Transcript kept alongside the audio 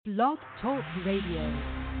Blog Talk Radio.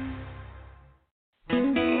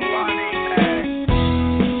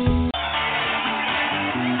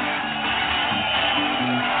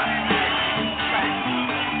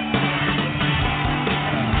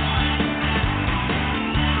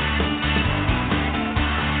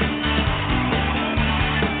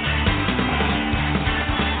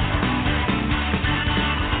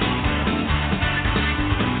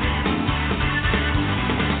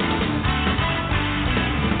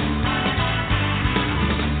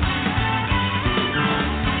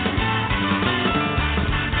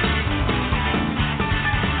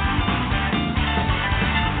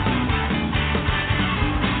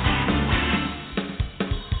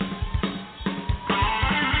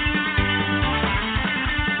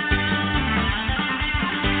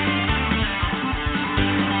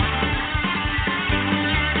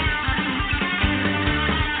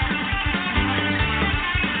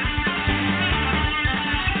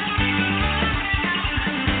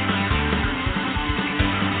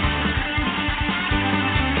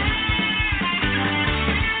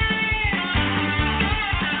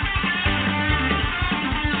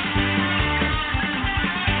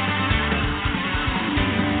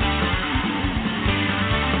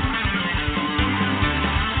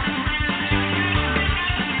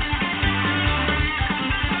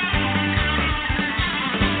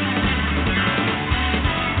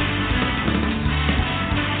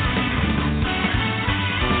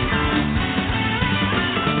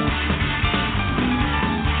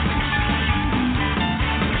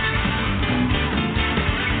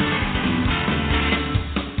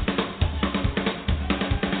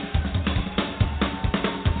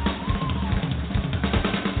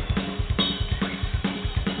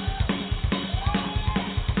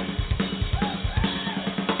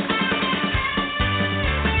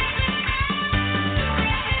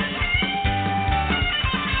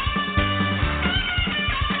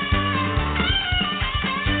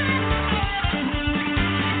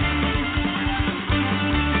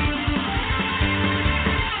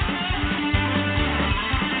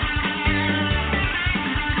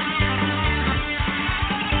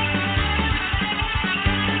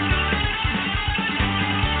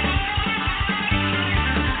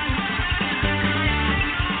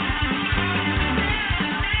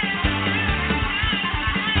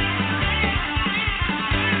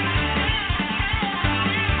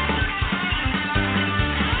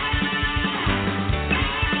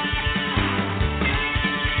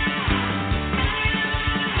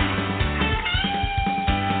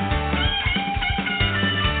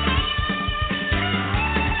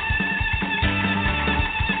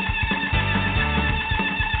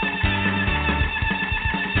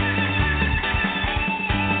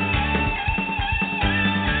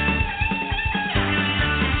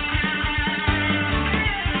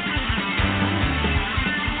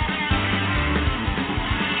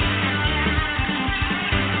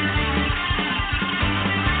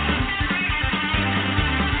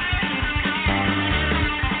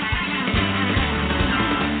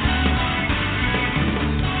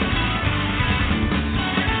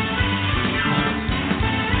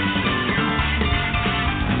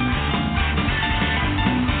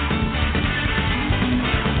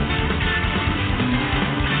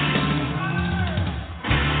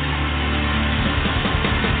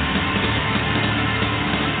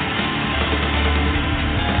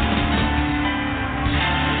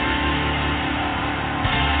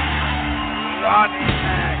 Lonnie Mack. Lonnie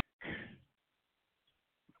Mack.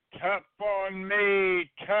 Tough on me,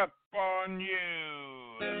 tough on you.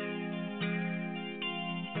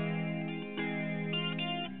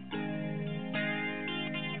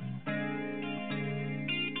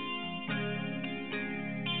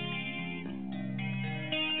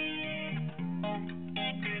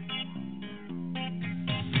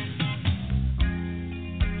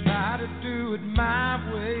 Try to do it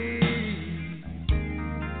my way.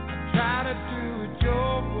 Try to do it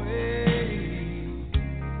your way.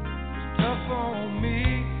 It's tough on me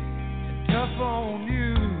and tough on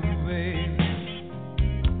you, babe.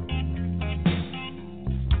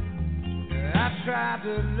 I tried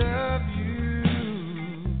to love you.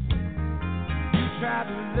 You tried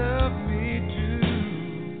to love me too.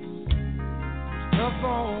 It's tough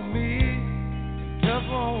on me and tough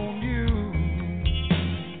on you.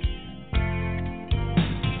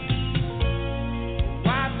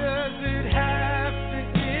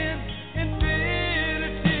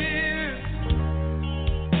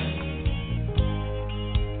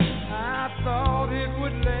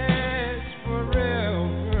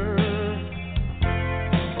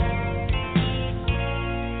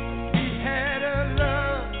 Had a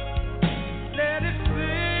love, let it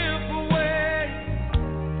sing.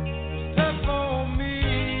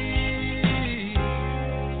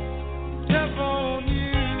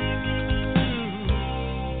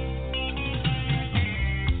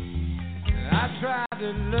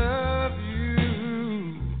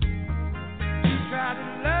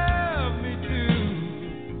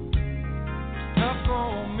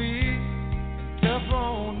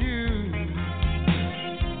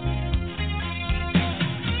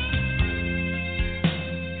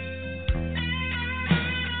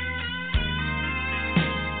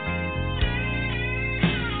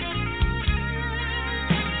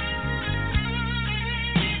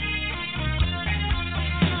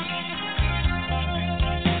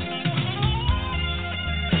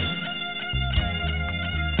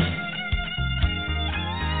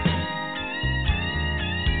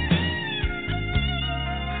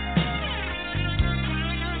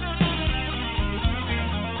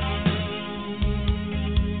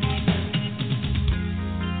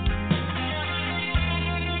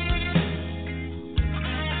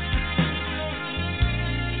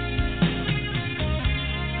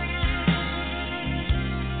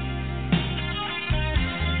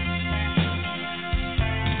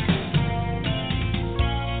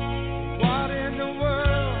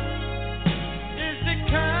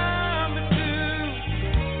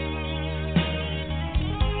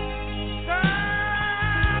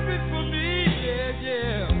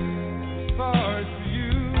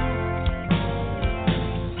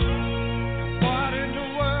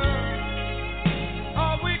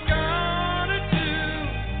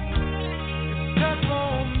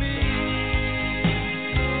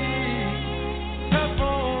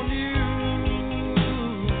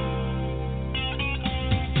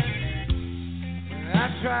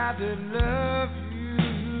 tried to love you.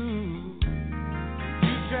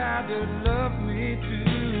 You tried to love me too.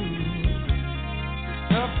 It's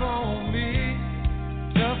tough on me,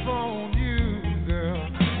 tough on you, girl.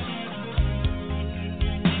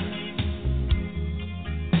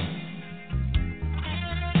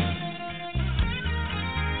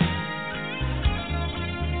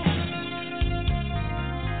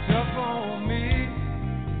 Tough on me,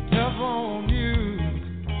 tough on you.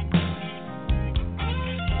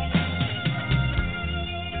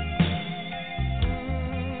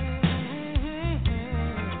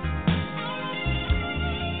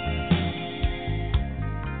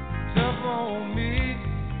 Tough on me,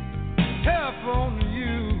 tough on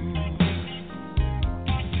you.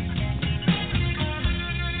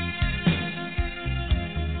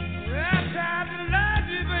 I tried to love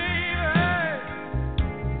you, you.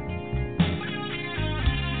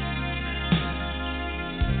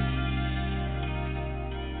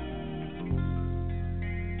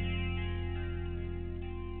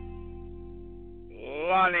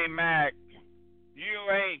 Lonnie Mack, you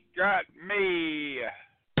ain't got me.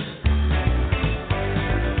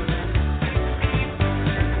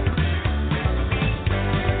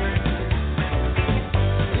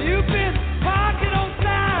 You've been parking on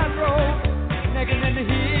side roads, necking in the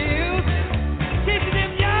hills, chasing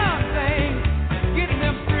them young things, getting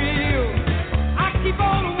them thrills. I keep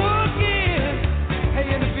on working,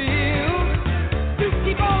 paying the bills. You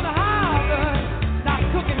keep on hollering, not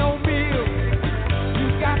cooking no meals. You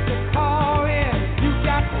got the car in, you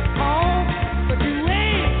got the home, but you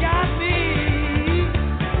ain't got me.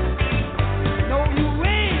 No, you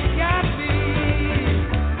ain't got me.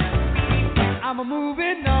 I'm a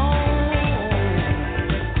moving on.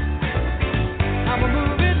 I'm a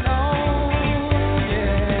moving on,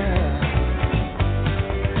 yeah.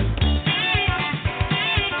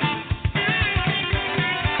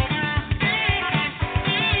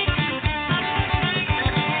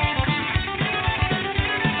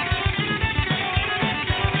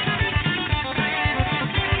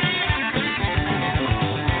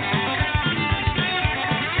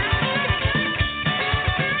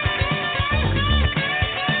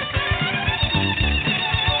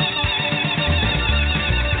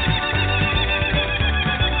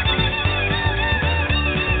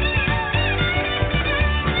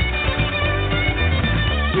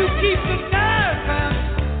 You keep the nerve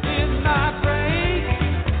in my brain.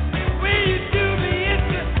 When you do me, it's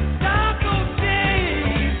the dark old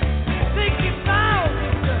days. Thinking about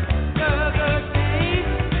another day.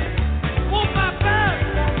 Want my bird,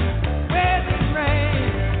 wedding rain.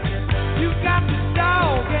 You got the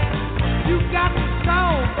dog, and you got the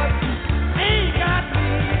song, but you ain't got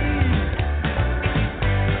me.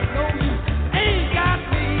 No, you ain't got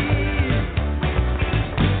me.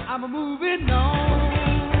 I'm a moving on.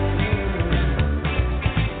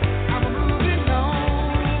 I'm a moving on,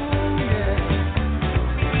 yeah.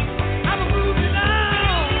 I'm a moving on.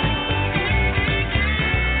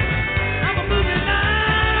 I'm a moving on.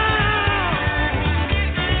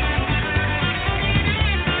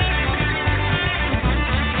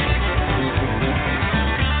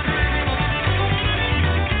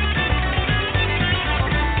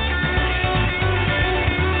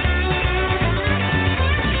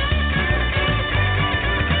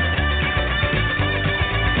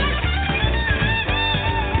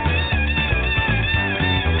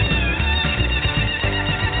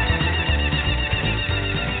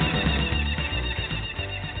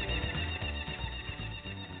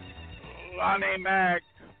 Lonnie Mack,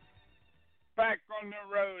 back on the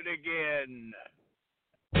road again.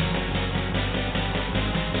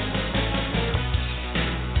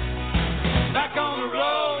 Back on the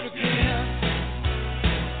road again.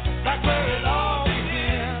 Back where it all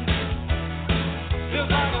began. Feels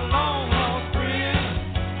like a long lost friend.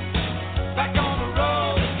 Back on the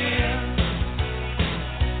road again.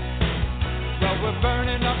 Well, we're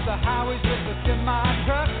burning up the highways with a semi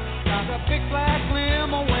truck. Got a big black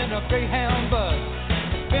limo and a Greyhound bus.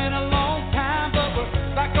 It's been a long time, but we're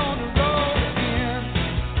back on the road again.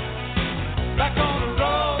 Back on the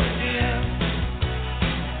road again.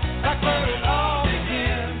 Back where it all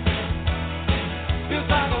began. Feels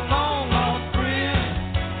like a long lost friend.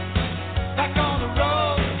 Back on the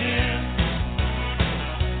road again.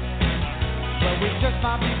 Well, we just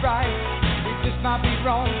might be right, we just might be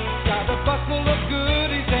wrong. Got a bus full of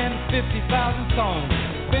goodies and 50,000 songs.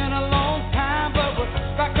 It's been a long time, but we're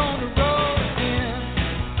back on the road again.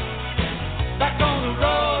 Back on the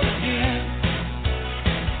road again.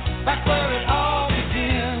 Back where it all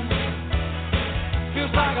began.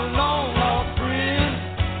 Feels like a long lost friend.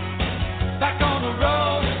 Back on the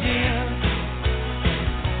road again.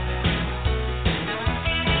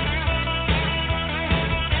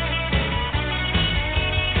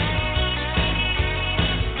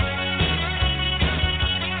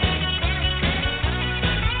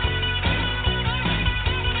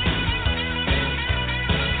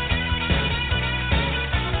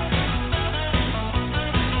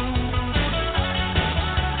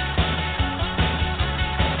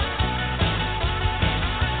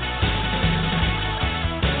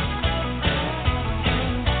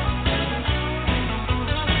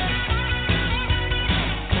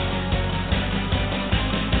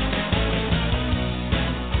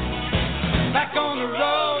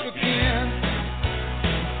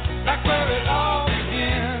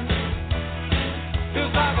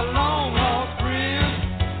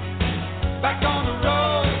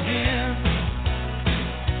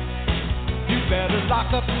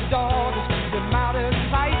 lock up the door to keep them out of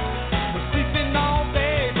sight. We're sleeping all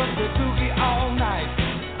day, but we're boogie all night.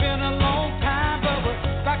 It's been a long time, but we're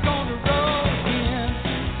back on the road again.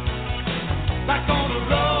 Back on the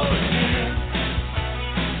road again.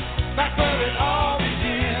 Back where it all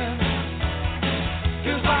began.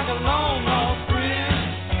 Feels like a long lost friend.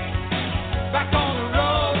 Back on the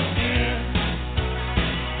road again.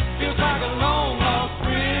 Feels like a long lost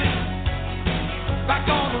friend. Back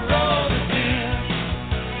on the road again.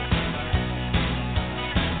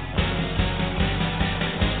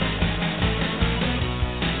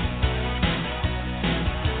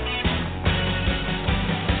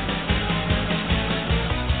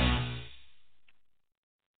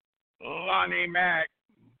 Lonnie Mack,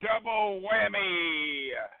 double whammy.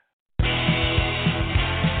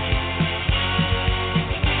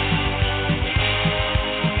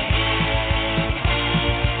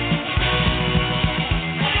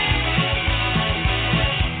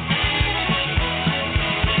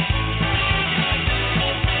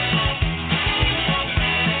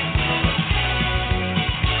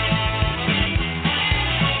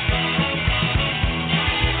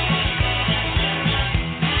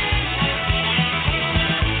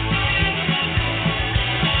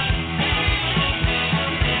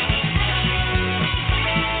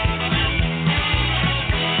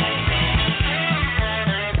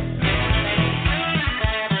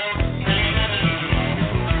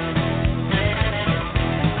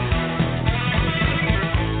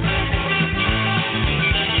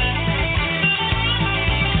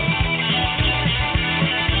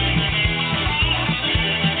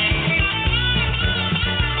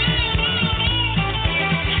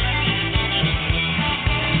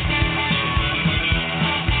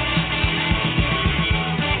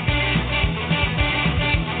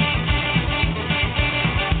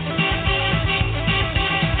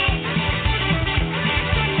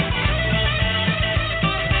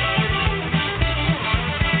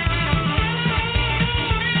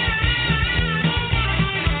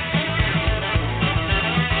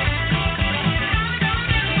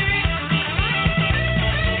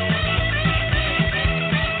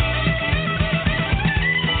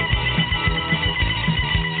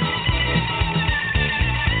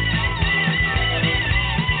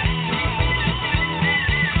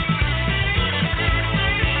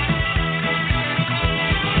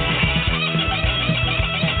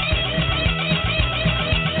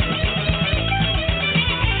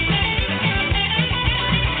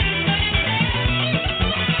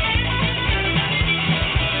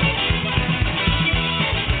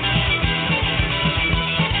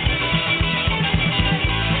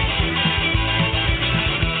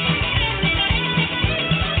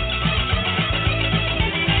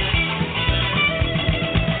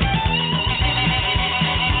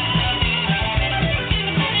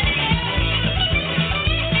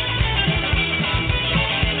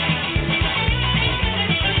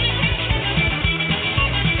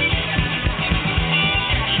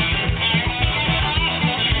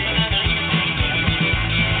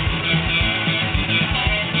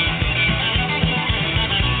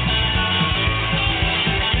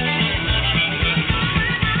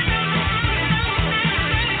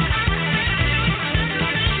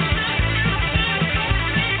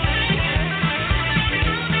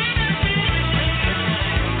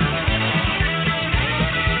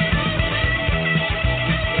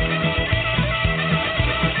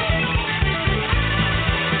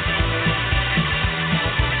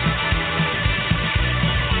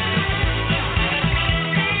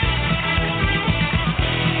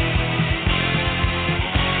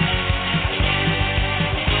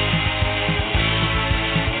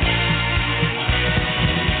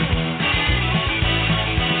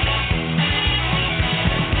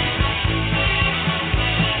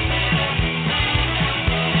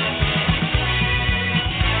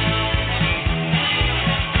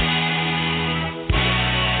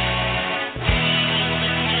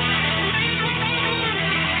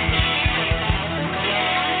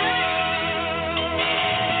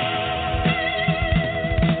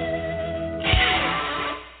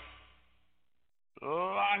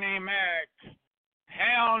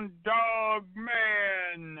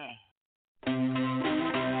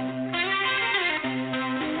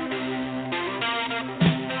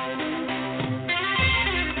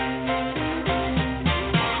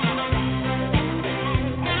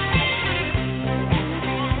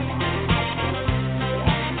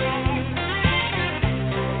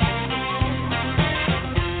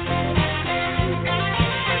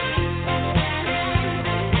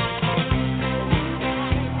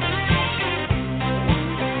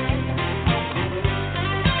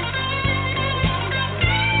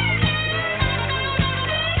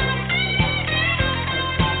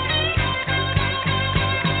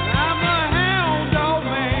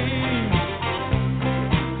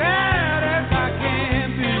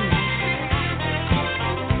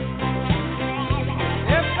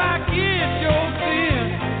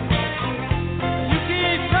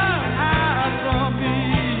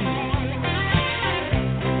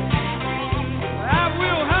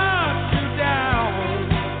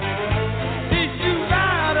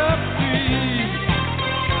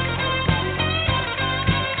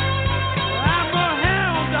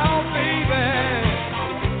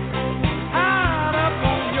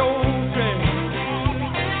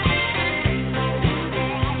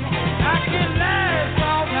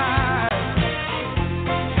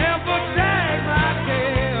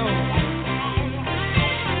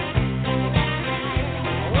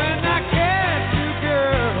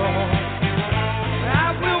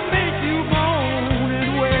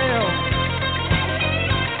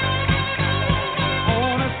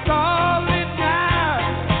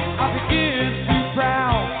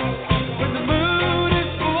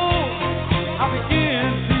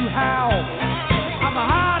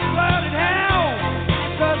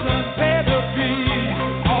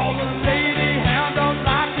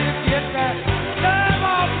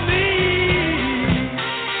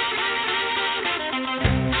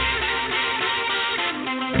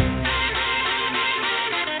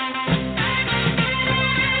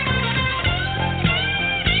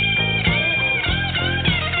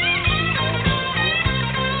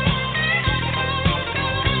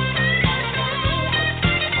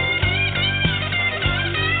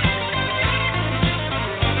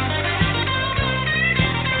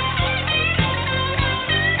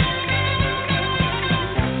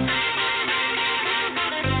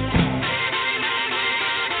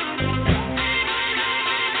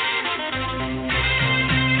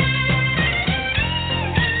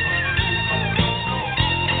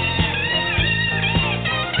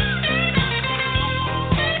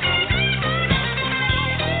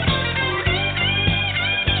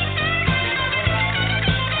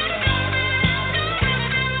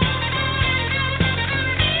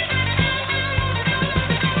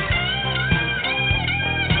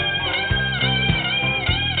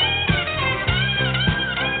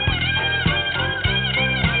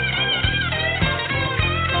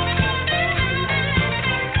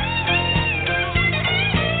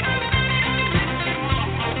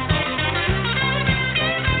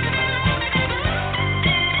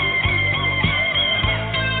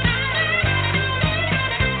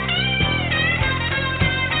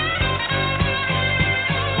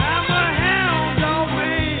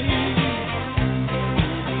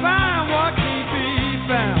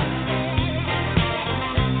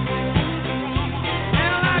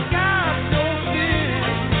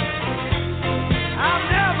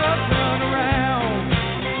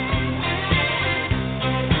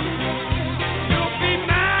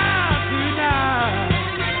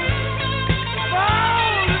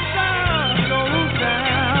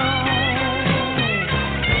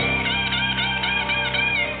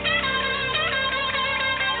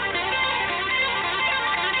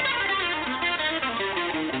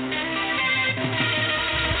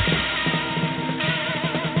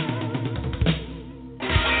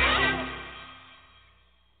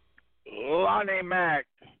 Lonnie Mack,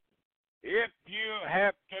 if you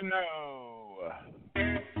have to know.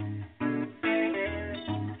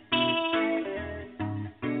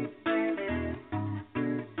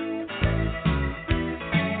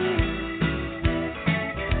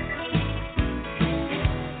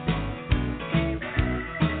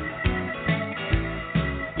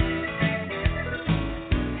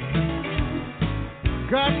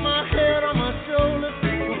 Got my head on my shoulders,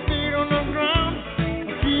 my feet on the ground.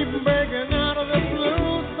 I keep breaking out of the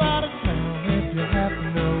blue side of town. If you have to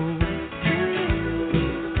know,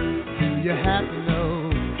 you have to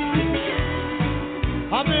know.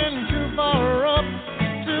 I've been too far up,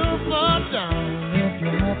 too far down. If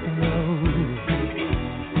you have to know.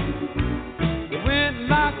 The wind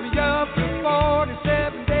locked me up for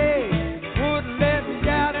 47 days. Wouldn't let me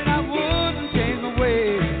out and I wouldn't change my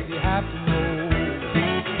ways. You have to know.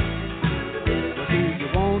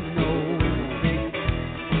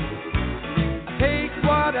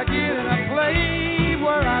 I get and I play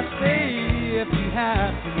where I stay if you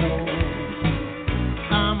have to know.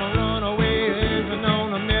 I'm a runaway living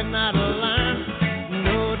on a midnight line.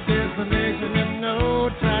 No destination and no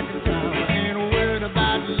tracking time. I ain't worried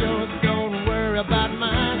about yours, don't worry about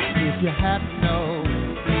mine. If you have to know,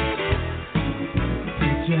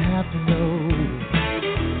 if you have to know.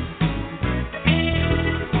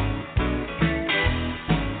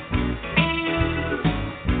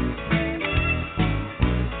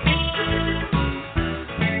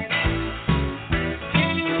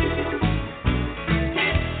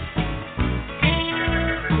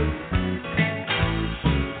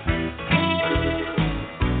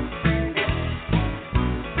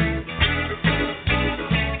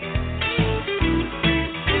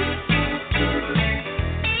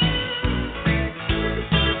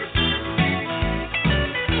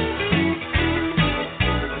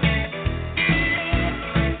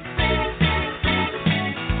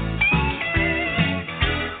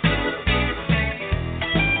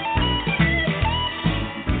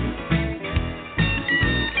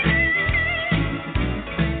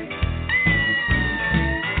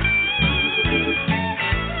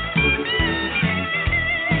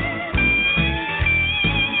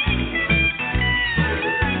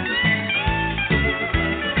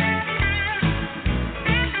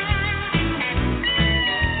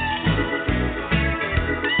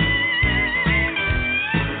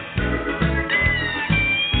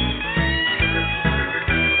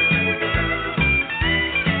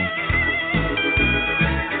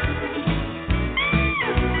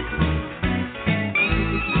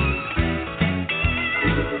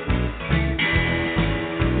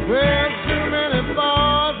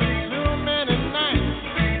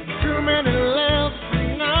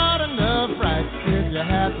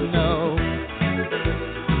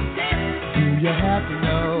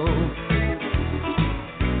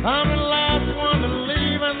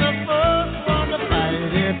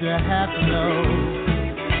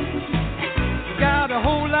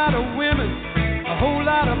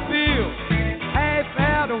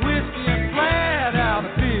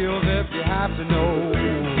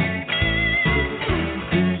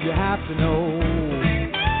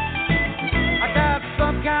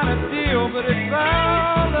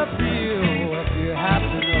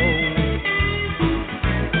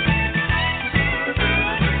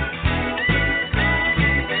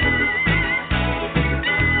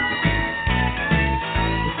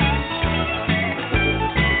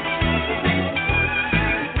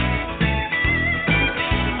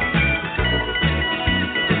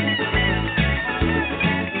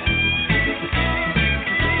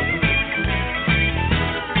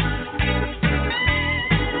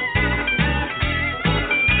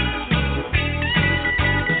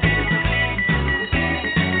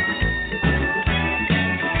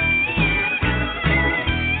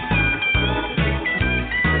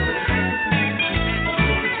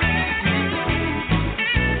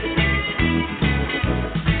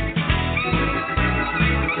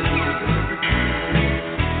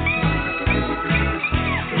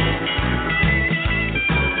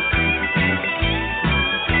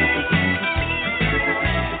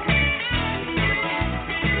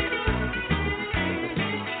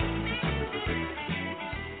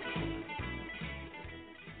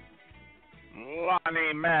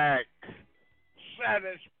 Lonnie Mack,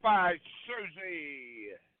 Satisfied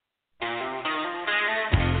Susie.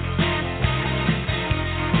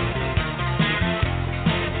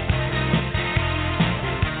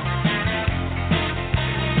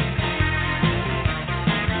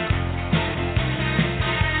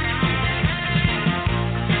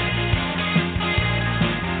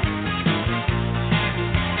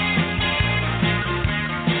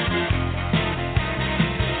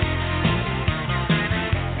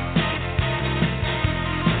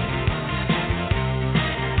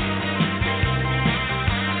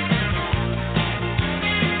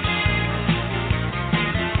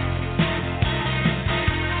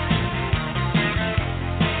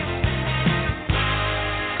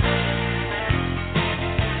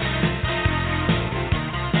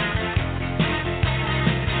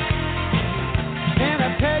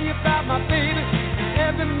 my baby,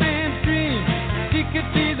 every man's dream. She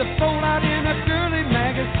could be the fallout in a girly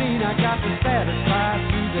magazine. I got to satisfy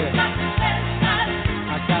Susie.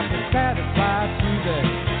 I got to satisfy Susie.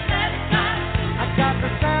 I got to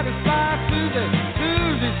satisfy Susie.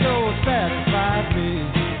 Susie sure satisfies me.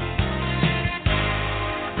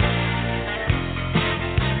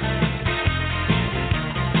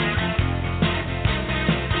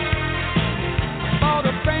 Bought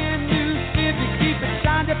a brand new Chevy, keep it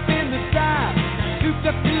shined up in the drive. Souped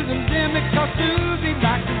up to the limit, 'cause Susie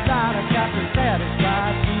likes to ride. I got to satisfy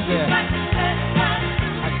Susie.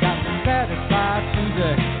 I got to satisfy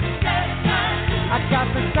Susie. I got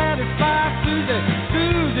to satisfy Susie.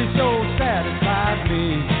 Susie sure satisfies me.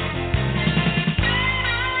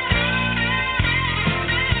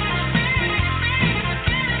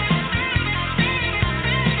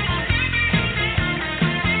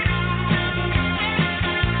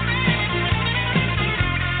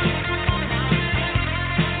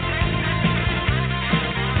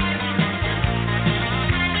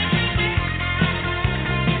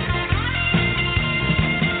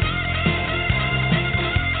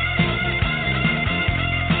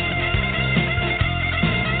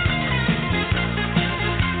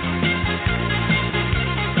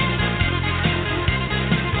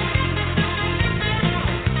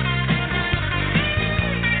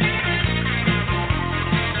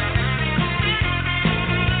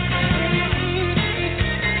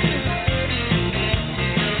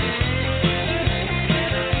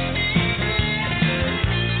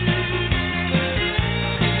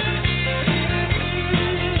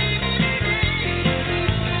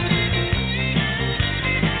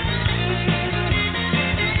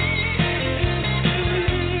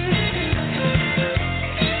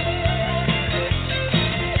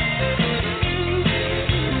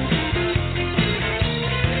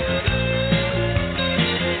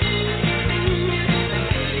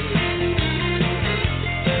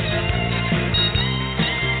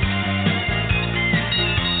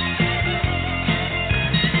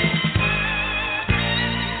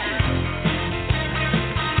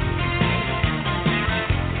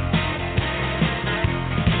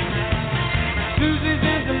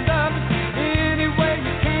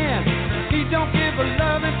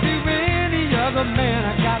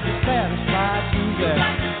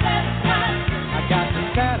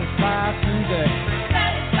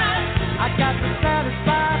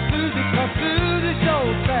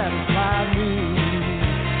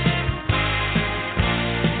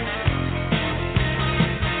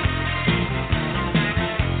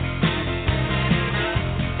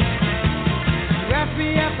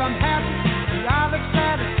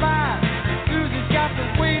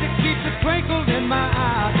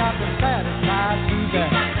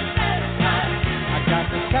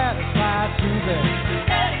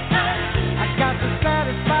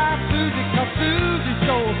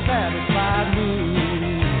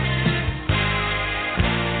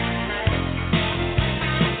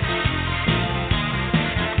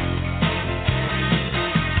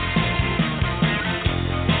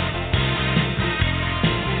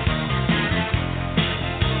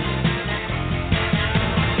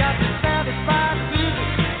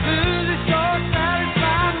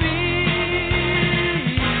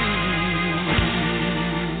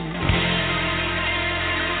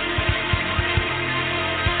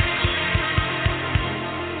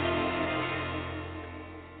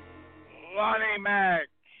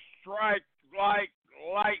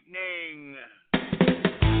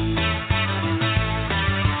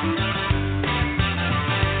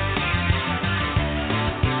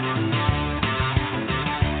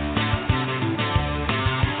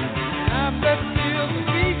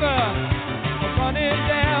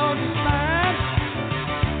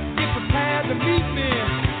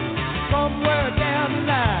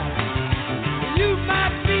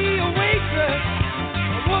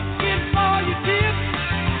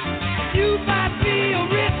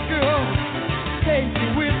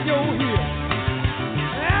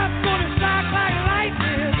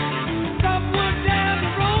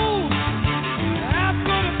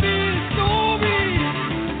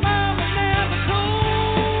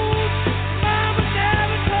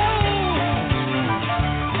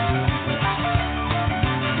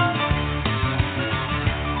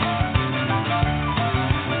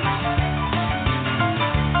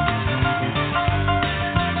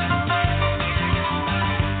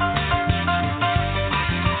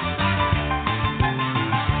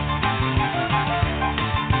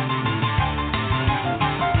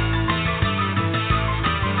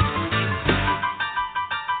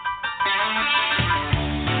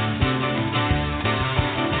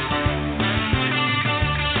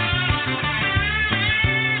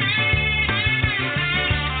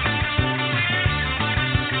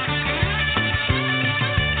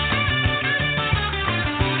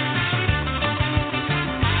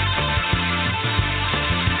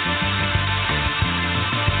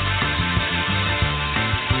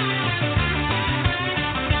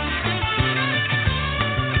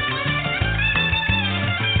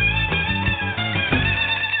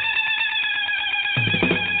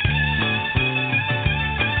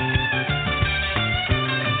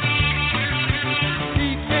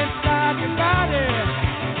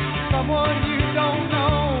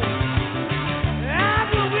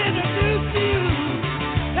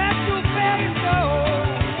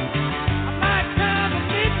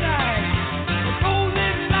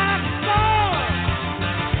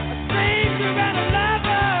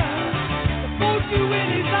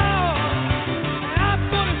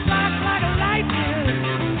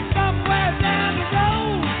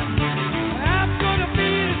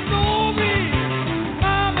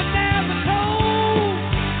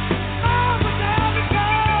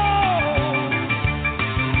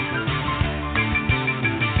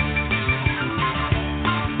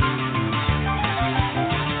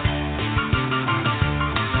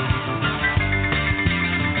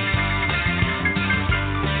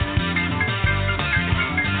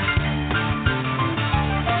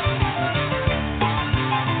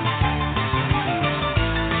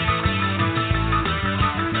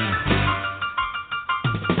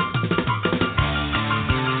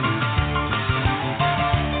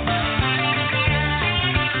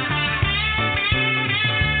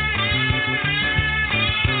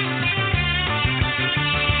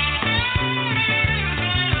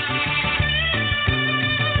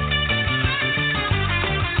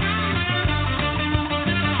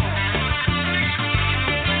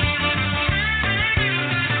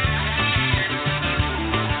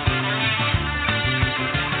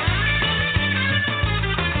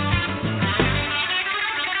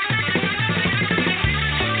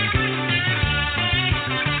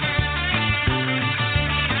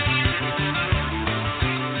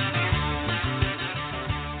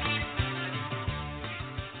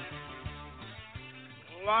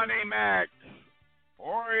 Lonnie Mack,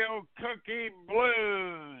 Oreo Cookie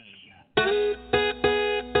Blues.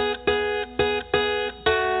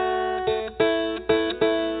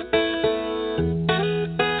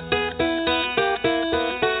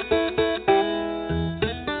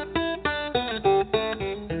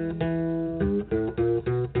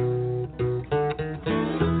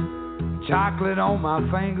 Chocolate on my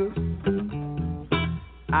fingers,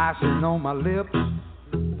 icing on my lips,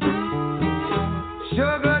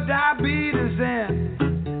 sugar, diabetes, and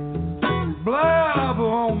blubber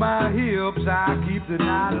on my hips. I keep the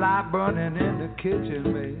nightlight burning in the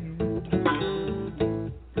kitchen, babe,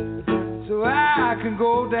 so I can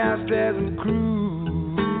go downstairs and cruise.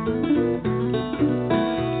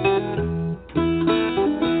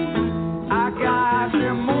 I got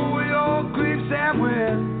them Oreo cream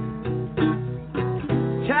sandwich,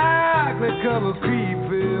 chocolate covered cream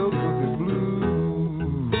filled cookie blue.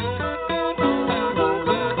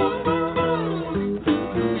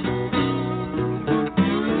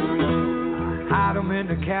 Hide them in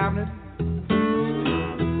the cabinet,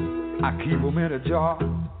 I keep them in a jar.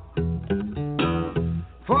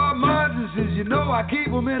 For emergencies, you know I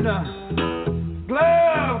keep them in the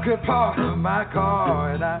glove compartment of my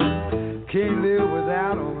car, and I can't live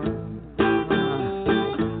without them.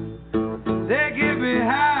 They get me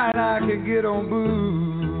high and I can get on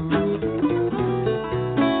booze.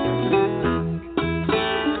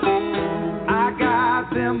 I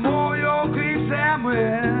got them Oreo cream sandwich,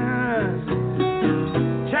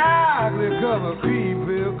 chocolate covered cream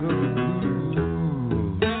filled cookie blue.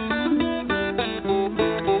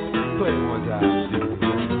 Play it one time, Steve.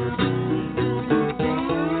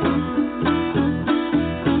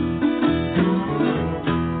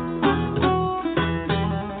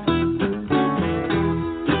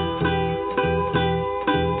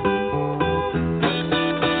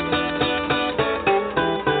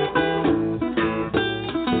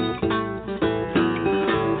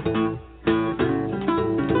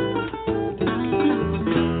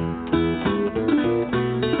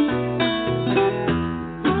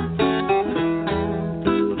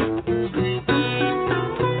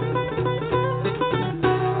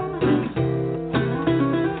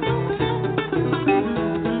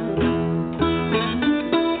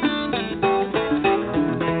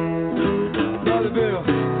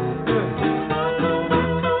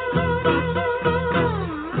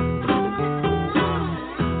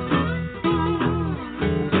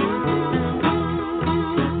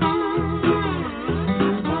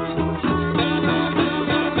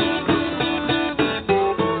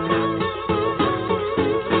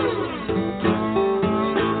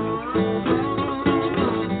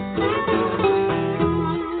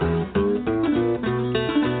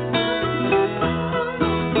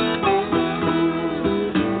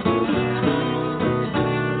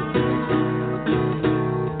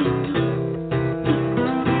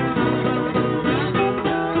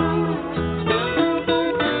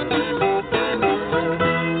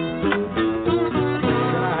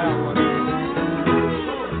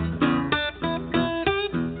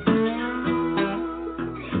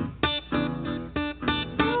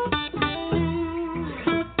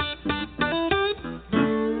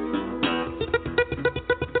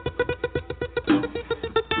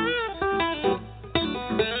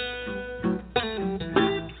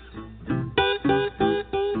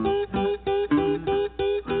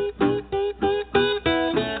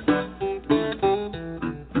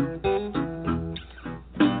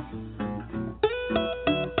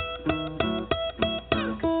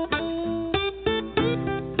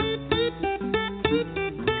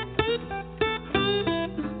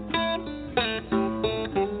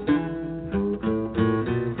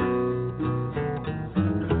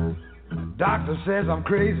 Doctor says I'm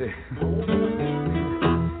crazy.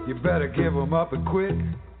 You better give 'em up and quit.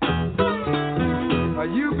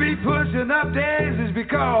 You be pushing up daisies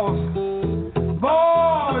because,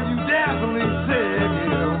 boy, you definitely sick. You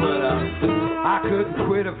know, but I couldn't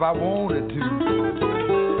quit if I wanted to.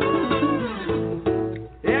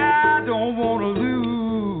 Yeah, I don't want to lose.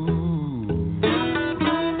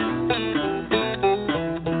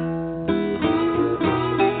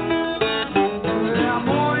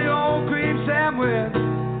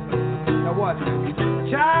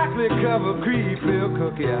 Chocolate covered cream filled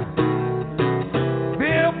cookie,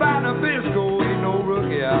 built by Nabisco, ain't no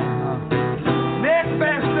rookie. Next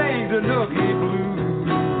best thing to Nookie Blue.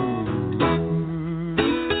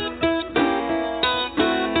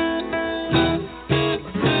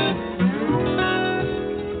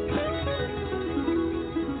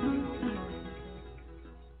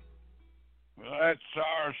 That's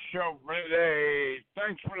our show for today.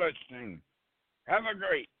 Thanks for listening. Have a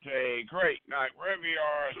great day, great night, wherever you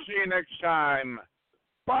are. See you next time.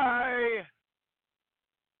 Bye.